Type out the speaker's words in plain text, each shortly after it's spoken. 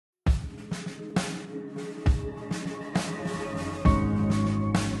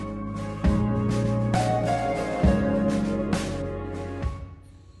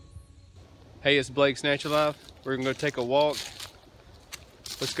Hey, it's Blake's Natural Life. We're gonna go take a walk.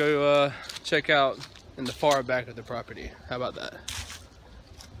 Let's go check out in the far back of the property. How about that?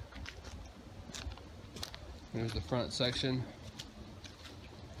 Here's the front section.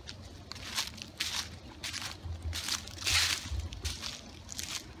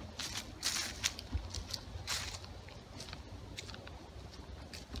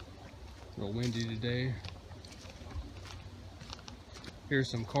 A little windy today. Here's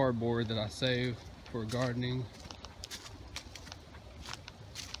some cardboard that I saved for gardening.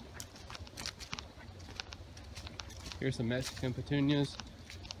 Here's some Mexican petunias.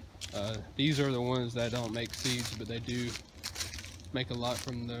 These are the ones that don't make seeds, but they do make a lot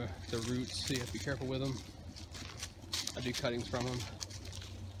from the roots, so you have to be careful with them. I do cuttings from them.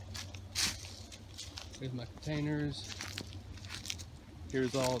 Here's my containers.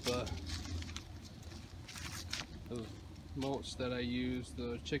 Here's all the mulch that I use,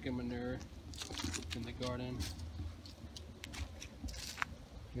 the chicken manure in the garden.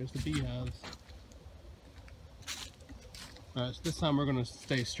 Here's the beehives. Alright, so this time we're going to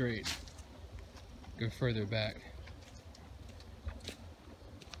stay straight. Go further back.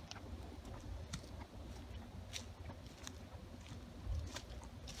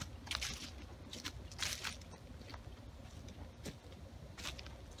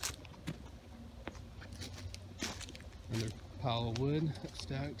 Another pile of wood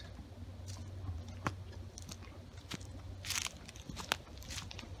stacked.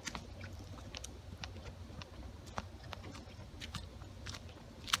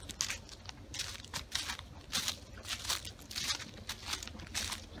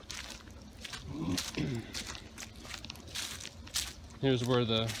 Here's where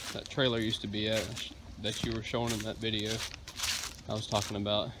that trailer used to be at that you were showing in that video I was talking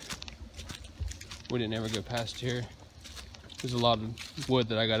about. We didn't ever go past here. There's a lot of wood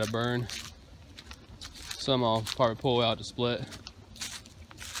that I gotta burn. Some I'll probably pull out to split.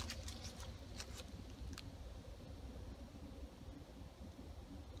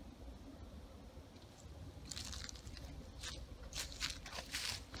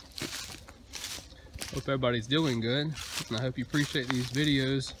 Hope everybody's doing good, and I hope you appreciate these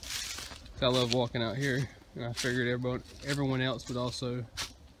videos. I love walking out here, and I figured everyone else would also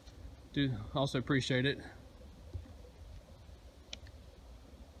appreciate it.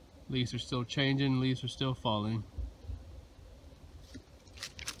 Leaves are still changing, leaves are still falling.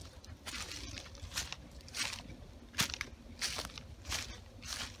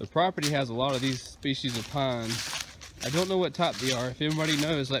 The property has a lot of these species of pine. I don't know what type they are. If anybody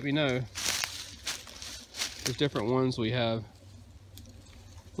knows, let me know. There's different ones we have.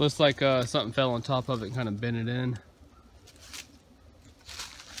 Looks like something fell on top of it and kind of bent it in.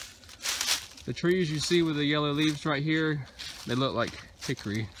 The trees you see with the yellow leaves right here, they look like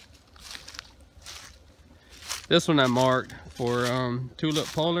hickory. This one I marked for tulip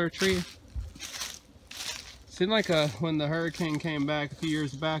polar tree. Seemed like when the hurricane came back a few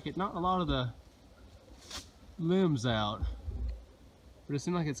years back, it knocked a lot of the limbs out, but it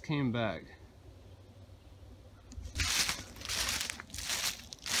seemed like it's came back.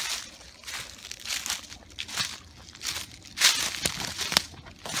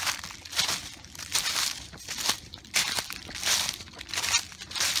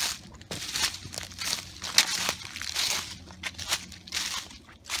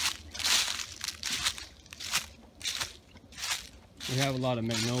 We have a lot of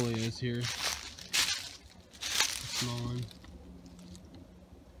magnolias here. Small one.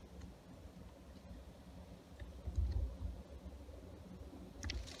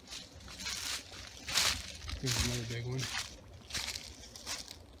 Here's another big one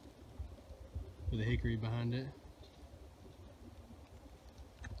with a hickory behind it.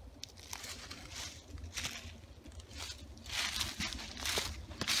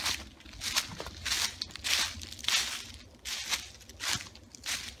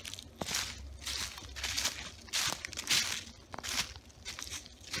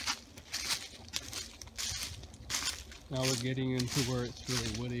 Now we're getting into where it's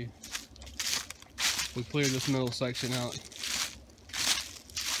really woody. We cleared this middle section out.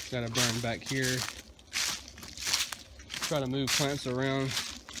 Gotta burn back here. Try to move plants around.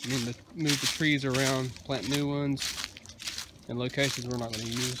 Move the trees around, plant new ones in locations we're not going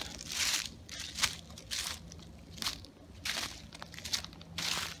to use.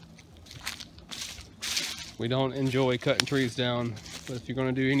 We don't enjoy cutting trees down, but if you're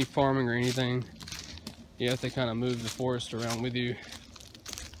going to do any farming or anything, you have to kind of move the forest around with you.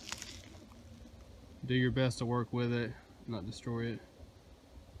 Do your best to work with it, not destroy it.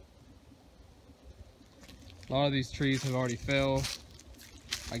 A lot of these trees have already fell.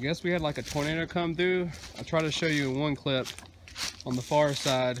 I guess we had like a tornado come through. I'll try to show you in one clip on the far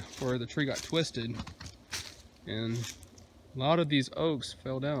side where the tree got twisted. And a lot of these oaks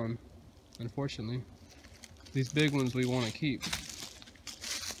fell down, unfortunately. These big ones we want to keep.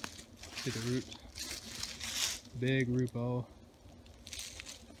 See the root? Big root ball.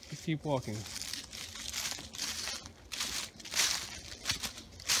 Just keep walking.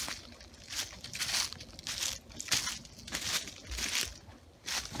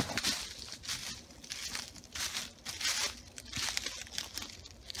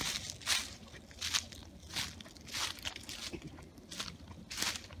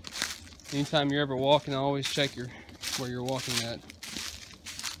 Anytime you're ever walking, always check where you're walking at.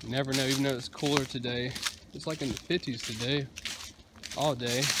 You never know, even though it's cooler today. It's like in the 50s today, all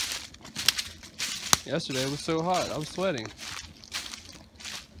day. Yesterday it was so hot, I was sweating.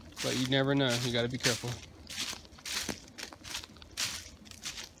 But you never know, you gotta be careful.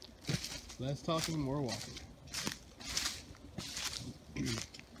 Less talking, more walking.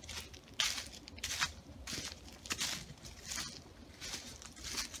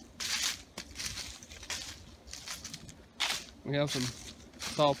 We have some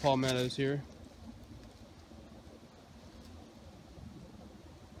tall palmettos here.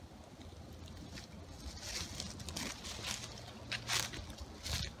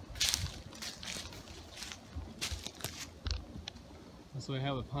 So we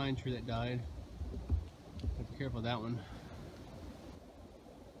have a pine tree that died. Be careful of that one.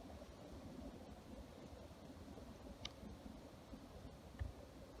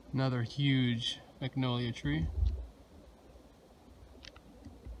 Another huge magnolia tree.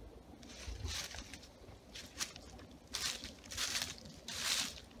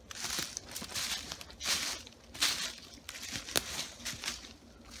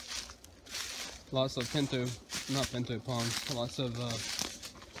 Lots of not pinto palms, lots of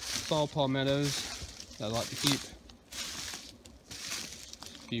saw palmettos that I like to keep.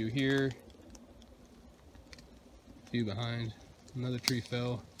 A few here, a few behind. Another tree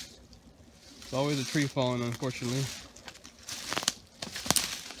fell. It's always a tree falling, unfortunately.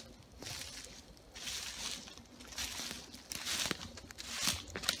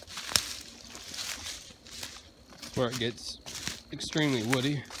 Where it gets extremely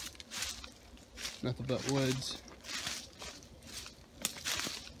woody. Nothing but woods.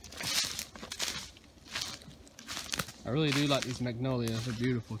 I really do like these magnolias. They're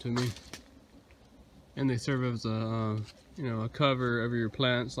beautiful to me, and they serve as a a cover over your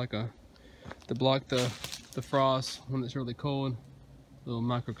plants, like to block the frost when it's really cold. A little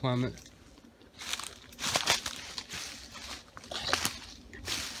microclimate.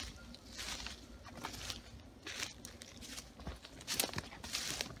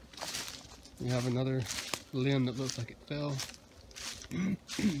 We have another limb that looks like it fell.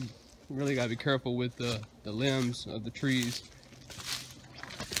 You really gotta be careful with the limbs of the trees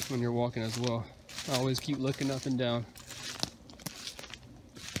when you're walking as well. Always keep looking up and down.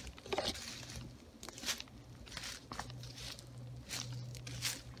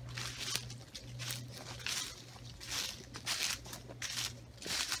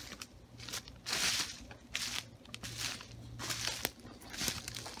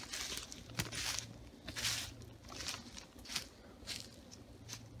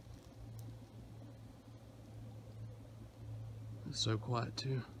 It's so quiet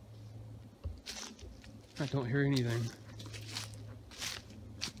too. I don't hear anything.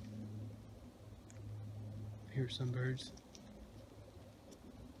 I hear some birds.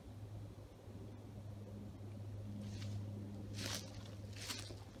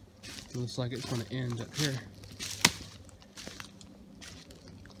 It looks like it's going to end up here.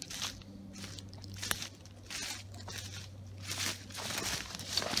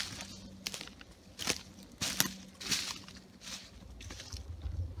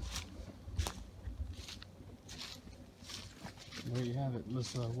 There you have it.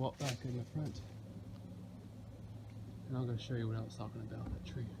 Let's walk back in the front. And I'm going to show you what I was talking about, that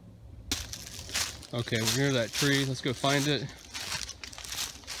tree. Okay, we're near that tree. Let's go find it.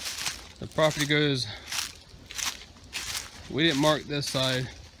 The property goes, we didn't mark this side.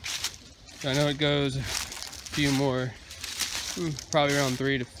 I know it goes a few more, probably around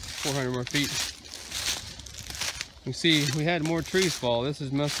 300 to 400 more feet. You see, we had more trees fall. This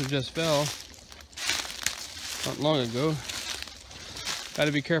must have just fell not long ago. Got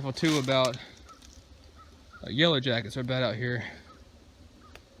to be careful too about yellow jackets are bad out here.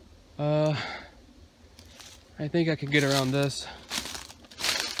 I think I could get around this.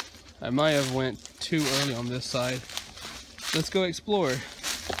 I might have went too early on this side. Let's go explore.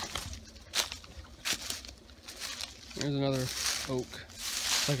 There's another oak.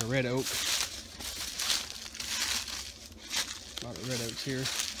 like a red oak. A lot of red oaks here.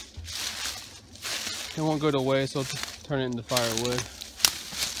 It won't go to waste, so I'll turn it into firewood.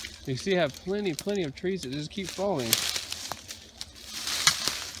 You see, I have plenty of trees that just keep falling.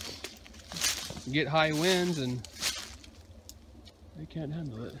 You get high winds and they can't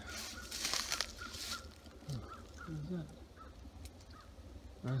handle it. Oh, what is that?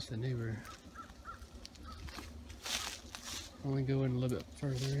 That's the neighbor. Only go in a little bit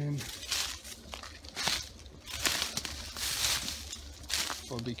further in.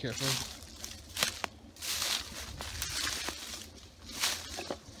 Well, be careful.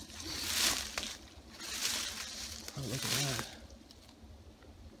 Oh, look at that.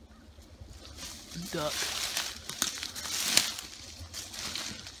 Duck.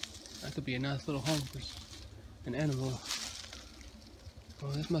 That could be a nice little home for an animal.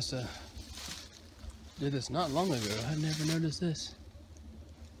 Well, this must have did this not long ago. I never noticed this.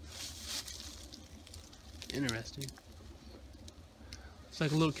 Interesting. It's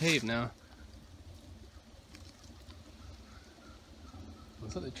like a little cave now.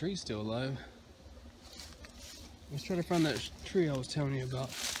 Looks like the tree's still alive. Let's try to find that tree I was telling you about.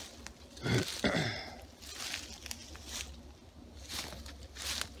 I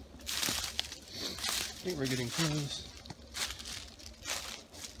think we're getting close.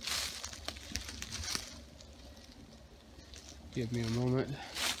 Give me a moment.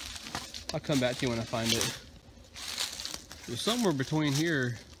 I'll come back to you when I find it. There's somewhere between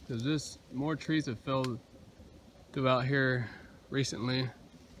here, because this more trees have fell throughout here recently.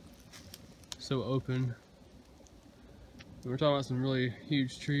 So open. We're talking about some really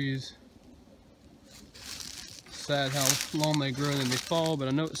huge trees. Sad how long they grow and then they fall, but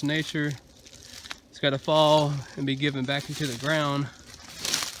I know it's nature. It's got to fall and be given back into the ground.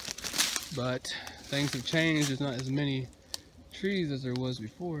 But things have changed. There's not as many trees as there was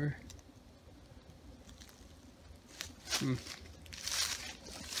before.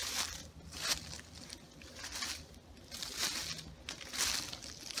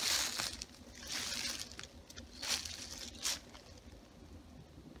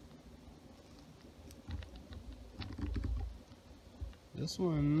 This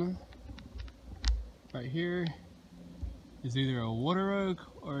one right here is either a water oak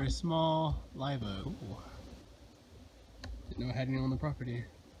or a small live oak. Ooh. Didn't know I had any on the property.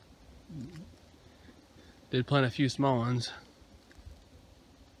 Did plant a few small ones.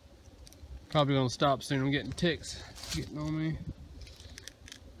 Probably gonna stop soon. I'm getting ticks getting on me.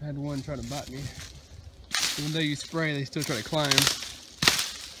 I had one try to bite me. Even though you spray, they still try to climb.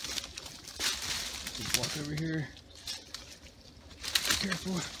 Just walk over here. Be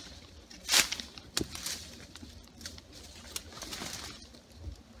careful.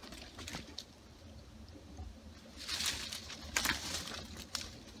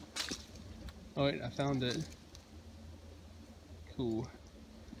 Oh wait, I found it. Cool.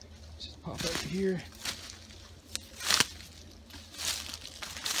 Just pop over here.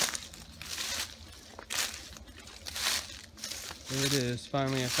 There it is.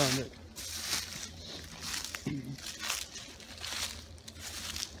 Finally I found it.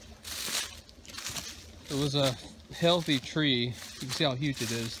 It was a healthy tree. You can see how huge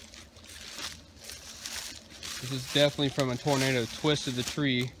it is. This is definitely from a tornado. Twisted the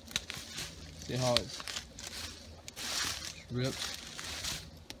tree. See how it's ripped,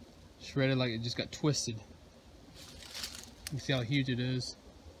 shredded, like it just got twisted. You see how huge it is.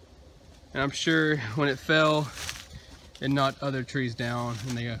 And I'm sure when it fell, it knocked other trees down,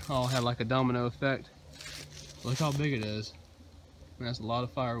 and they all had like a domino effect. Look how big it is. And that's a lot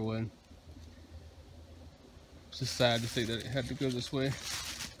of firewood. It's just sad to see that it had to go this way.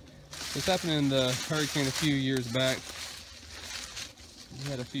 This happened in the hurricane a few years back.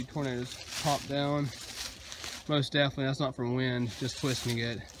 We had a few tornadoes pop down. Most definitely that's not from wind, just twisting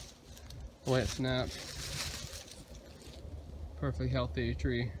it. The way it snapped. Perfectly healthy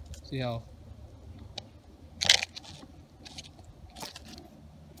tree. See how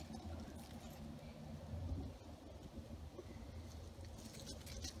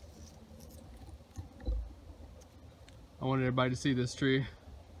I wanted everybody to see this tree.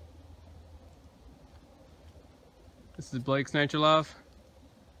 This is Blake's Nature Life.